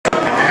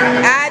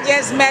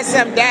just met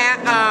some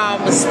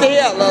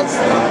Steelers,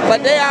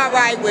 but they all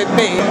right with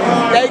me.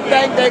 They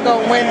think they're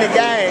going to win the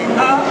game,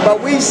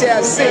 but we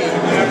shall see.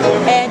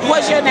 And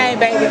what's your name,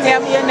 baby?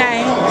 Tell me your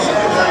name.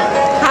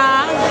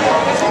 Huh?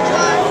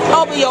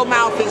 Open your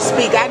mouth and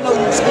speak. I know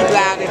you speak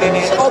louder than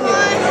that.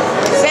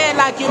 Say it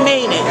like you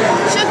mean it.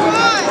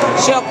 Shaquan.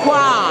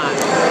 Shaquan.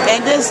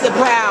 And this is the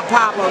proud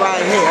papa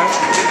right here.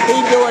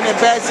 He doing the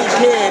best he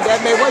can.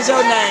 What's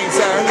your name,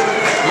 sir?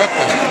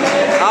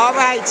 All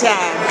right,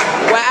 child.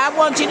 Well, I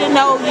want you to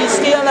know you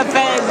still a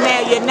fans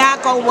now. You're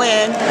not going to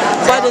win,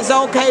 but it's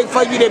okay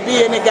for you to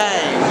be in the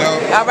game.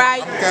 No, all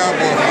right? I'm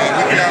Cowboy fan.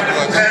 We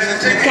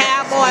Cowboys.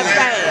 Cowboy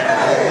fan.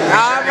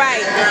 All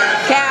right.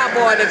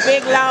 Cowboy, the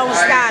big Lone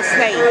Star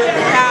State.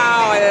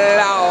 Oh,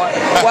 Lord.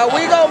 Well,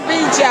 we going to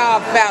beat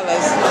y'all,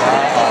 fellas.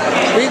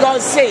 We going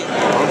to see.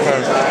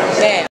 Okay. Yeah.